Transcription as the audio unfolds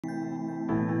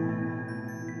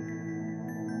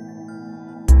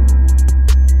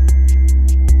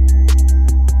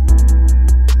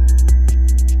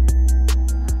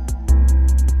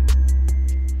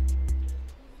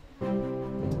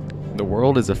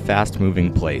world is a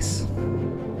fast-moving place.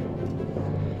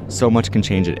 So much can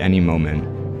change at any moment.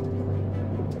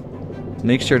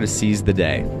 Make sure to seize the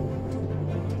day.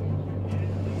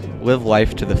 Live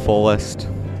life to the fullest.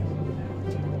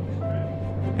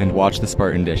 And watch the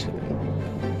Spartan dish.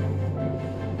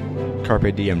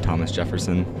 Carpe diem, Thomas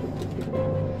Jefferson.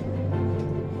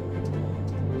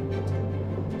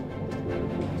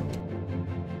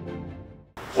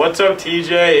 What's up,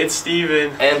 TJ? It's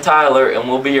Steven. And Tyler, and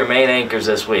we'll be your main anchors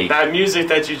this week. That music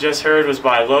that you just heard was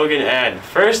by Logan N.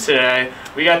 First today,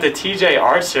 we got the TJ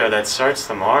Art Show that starts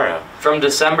tomorrow. From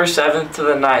December 7th to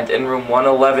the 9th in room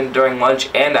 111 during lunch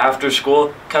and after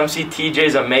school, come see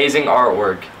TJ's amazing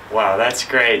artwork. Wow, that's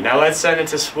great. Now let's send it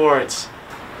to sports.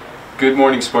 Good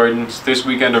morning, Spartans. This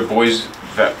weekend our boys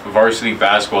varsity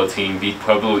basketball team beat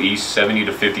Pueblo East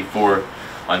 70-54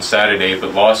 on Saturday,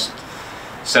 but lost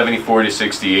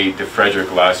 74-68 to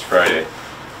Frederick last Friday.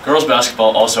 Girls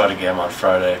basketball also had a game on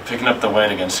Friday, picking up the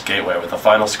win against Gateway with a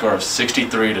final score of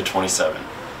 63-27.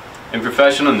 In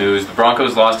professional news, the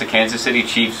Broncos lost to Kansas City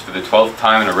Chiefs for the 12th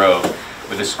time in a row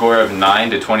with a score of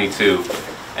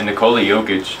 9-22, and Nikola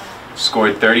Jokic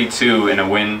scored 32 in a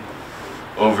win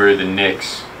over the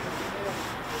Knicks.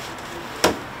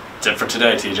 That's it for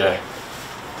today, TJ.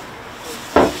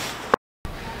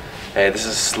 Hey, this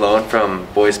is Sloan from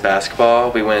boys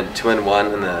basketball. We went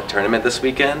 2-1 in the tournament this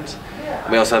weekend.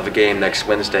 We also have a game next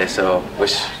Wednesday, so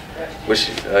wish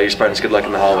your Spartans good luck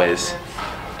in the hallways.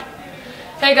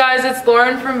 Hey guys, it's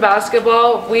Lauren from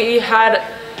basketball. We had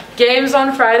games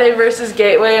on Friday versus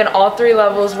Gateway, and all three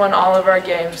levels won all of our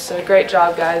games. So great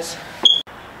job, guys.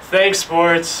 Thanks,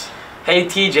 sports. Hey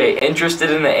TJ, interested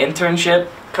in the internship?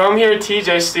 Come here,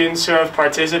 TJ students who have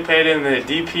participated in the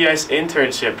DPS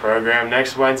internship program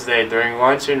next Wednesday during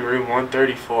lunch in room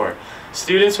 134.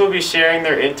 Students will be sharing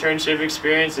their internship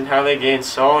experience and how they gain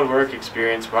solid work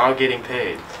experience while getting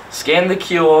paid. Scan the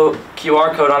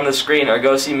QR code on the screen or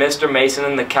go see Mr. Mason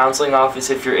in the counseling office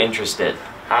if you're interested.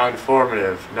 How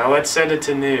informative. Now let's send it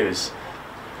to news.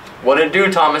 What it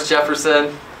do, Thomas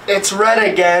Jefferson? It's Red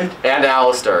again. And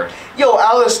Alistair. Yo,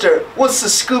 Alistair, what's the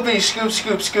scoopity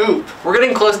scoop? We're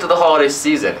getting close to the holiday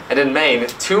season, and in Maine,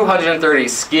 230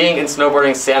 skiing and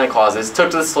snowboarding Santa Clauses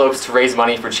took to the slopes to raise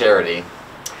money for charity.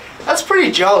 That's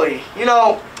pretty jolly. You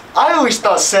know, I always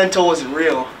thought Santa wasn't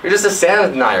real. You're just a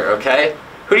Santa denier, okay?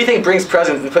 Who do you think brings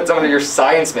presents and puts them under your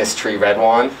science mist tree, Red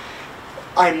One?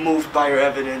 I'm moved by your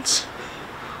evidence.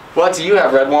 What do you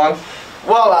have, Red One?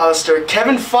 Well, Alistair,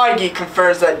 Kevin Feige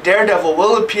confirms that Daredevil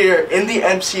will appear in the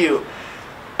MCU.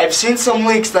 I've seen some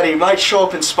leaks that he might show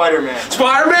up in Spider-Man.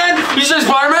 Spider-Man? You said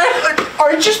Spider-Man?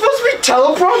 Aren't you supposed to be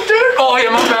teleprompter? Oh yeah,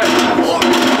 my bad.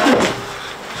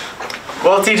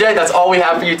 Well, TJ, that's all we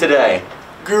have for you today.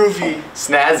 Groovy.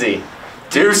 Snazzy.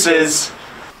 Deuces.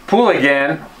 Pool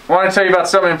again. I want to tell you about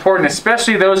something important,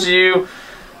 especially those of you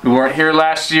who weren't here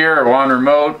last year or on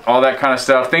remote, all that kind of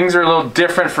stuff. Things are a little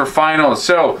different for finals.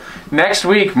 So next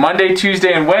week, Monday,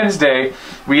 Tuesday, and Wednesday,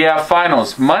 we have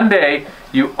finals. Monday,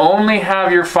 you only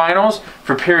have your finals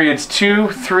for periods 2,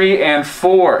 3, and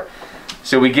 4.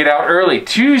 So we get out early.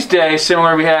 Tuesday,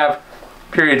 similar, we have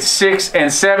periods 6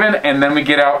 and 7, and then we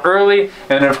get out early.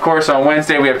 And then of course on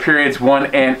Wednesday, we have periods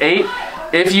 1 and 8.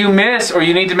 If you miss or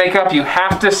you need to make up, you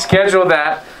have to schedule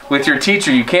that with your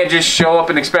teacher. You can't just show up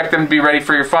and expect them to be ready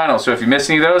for your finals. So if you miss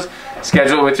any of those,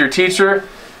 schedule it with your teacher.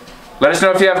 Let us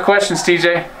know if you have questions,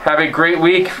 TJ. Have a great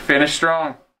week. Finish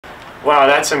strong. Wow,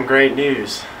 that's some great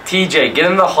news. TJ, get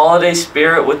in the holiday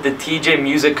spirit with the TJ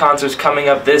music concerts coming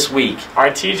up this week. Our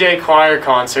TJ choir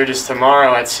concert is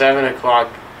tomorrow at 7 o'clock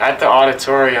at the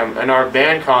auditorium, and our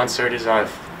band concert is on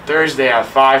Thursday at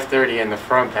 5:30 in the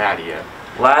front patio.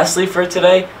 Lastly for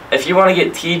today, if you want to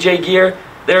get TJ gear,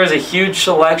 there is a huge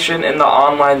selection in the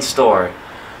online store.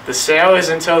 The sale is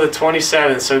until the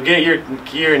 27th, so get your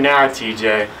gear now,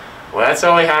 TJ. Well, that's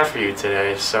all I have for you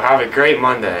today, so have a great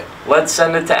Monday. Let's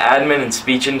send it to admin and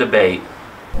speech and debate.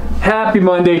 Happy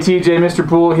Monday, TJ. Mr.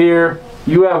 Poole here.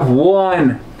 You have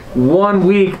one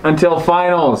week until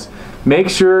finals. Make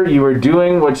sure you are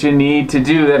doing what you need to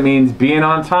do. That means being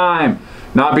on time,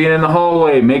 not being in the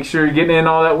hallway. Make sure you're getting in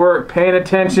all that work, paying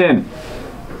attention.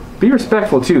 Be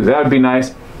respectful too, that would be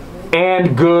nice.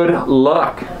 And good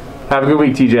luck. Have a good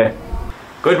week, TJ.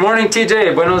 Good morning,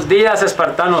 TJ. Buenos dias,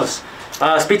 Espartanos.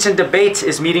 Speech and debate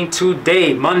is meeting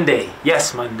today, Monday.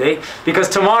 Yes, Monday. Because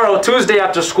tomorrow, Tuesday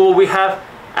after school, we have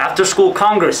after school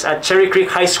Congress at Cherry Creek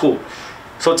High School.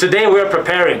 So today we're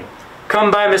preparing.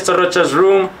 Come by Mr. Rocha's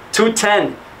room,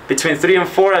 210, between 3 and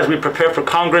 4 as we prepare for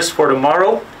Congress for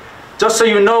tomorrow. Just so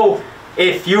you know,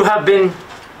 if you have been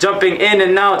jumping in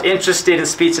and out, interested in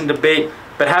speech and debate,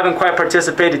 but haven't quite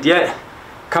participated yet,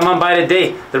 come on by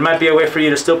today. There might be a way for you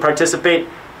to still participate.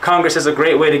 Congress is a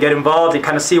great way to get involved and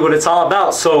kind of see what it's all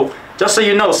about. So just so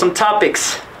you know, some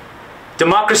topics.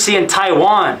 Democracy in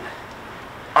Taiwan.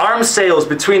 Arms sales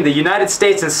between the United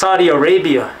States and Saudi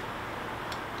Arabia.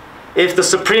 If the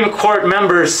Supreme Court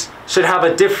members should have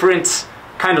a different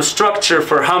kind of structure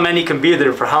for how many can be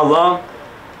there, for how long.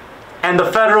 And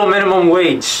the federal minimum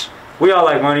wage. We all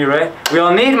like money, right? We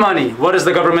all need money. What is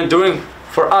the government doing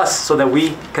for us so that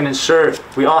we can ensure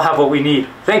we all have what we need?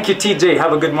 Thank you, TJ.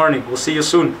 Have a good morning. We'll see you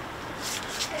soon.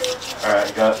 All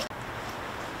right, got it.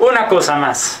 Una cosa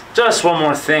más. Just one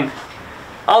more thing.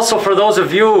 Also, for those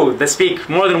of you that speak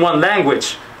more than one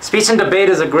language, speech and debate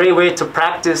is a great way to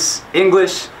practice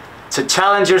English, to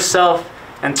challenge yourself,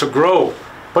 and to grow.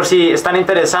 Por si están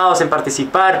interesados en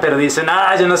participar, pero dicen,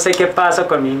 yo no sé qué pasa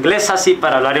con mi inglés así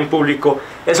para hablar en público,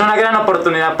 es una gran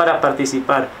oportunidad para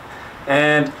participar.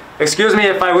 And excuse me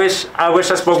if I wish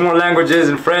I spoke more languages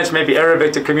in French, maybe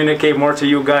Arabic, to communicate more to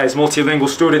you guys, multilingual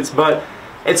students, but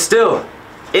it's still,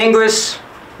 English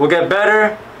will get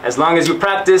better as long as you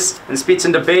practice, and speech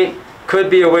and debate could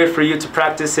be a way for you to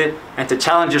practice it and to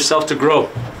challenge yourself to grow.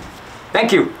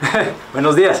 Thank you.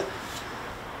 Buenos días.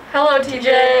 Hello,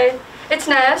 TJ. It's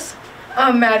Ness.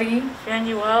 I'm Maddie.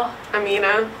 Manuel.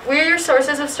 Amina. We're your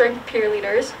sources of strength peer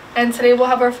leaders. And today we'll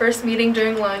have our first meeting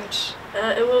during lunch.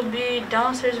 It will be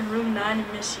downstairs in room 9 in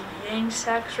Miss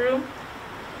Yang-Sak's room.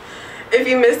 If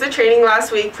you missed the training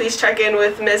last week, please check in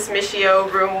with Miss Michio,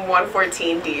 room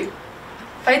 114D.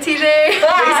 Bye, TJ.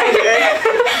 Bye, TJ.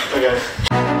 Okay.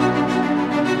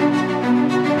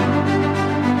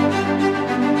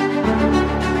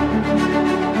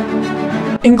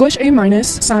 English A-,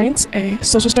 Science A,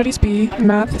 Social Studies B,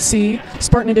 Math C,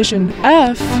 Spartan Edition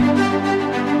F.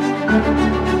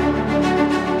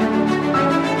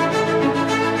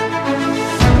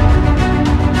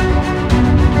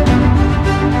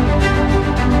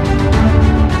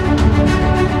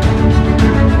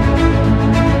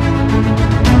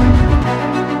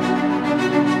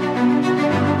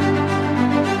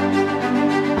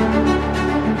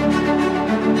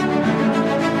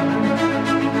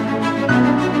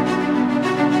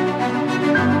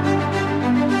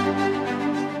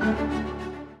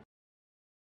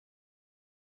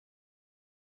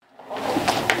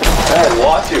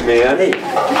 Watch it, man. Hey,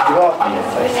 get off me.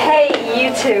 Hey,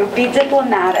 you two, be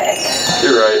diplomatic.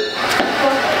 You're right.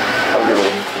 Have a good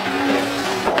one.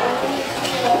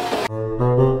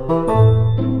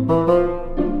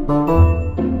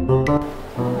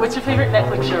 What's your favorite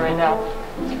Netflix show right now?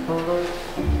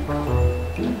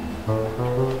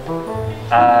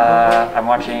 I'm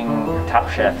watching Top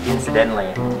Chef,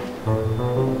 incidentally.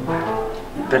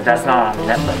 But that's not on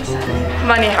Netflix.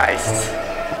 Money Heist.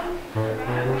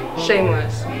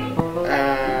 Shameless.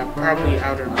 Probably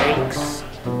Outer Banks.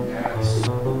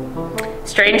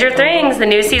 Stranger Things, the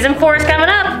new season 4 is coming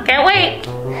up. Can't wait.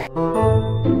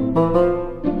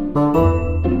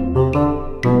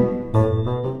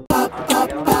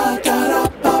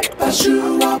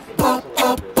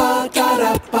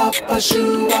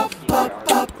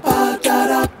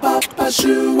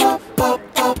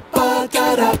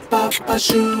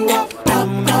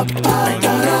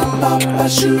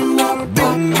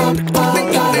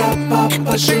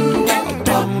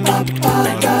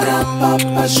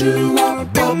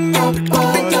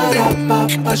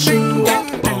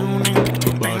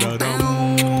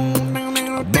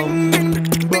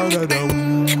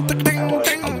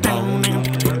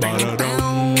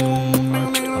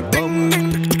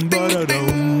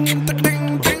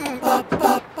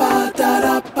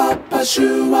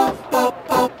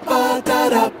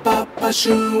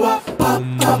 Shoo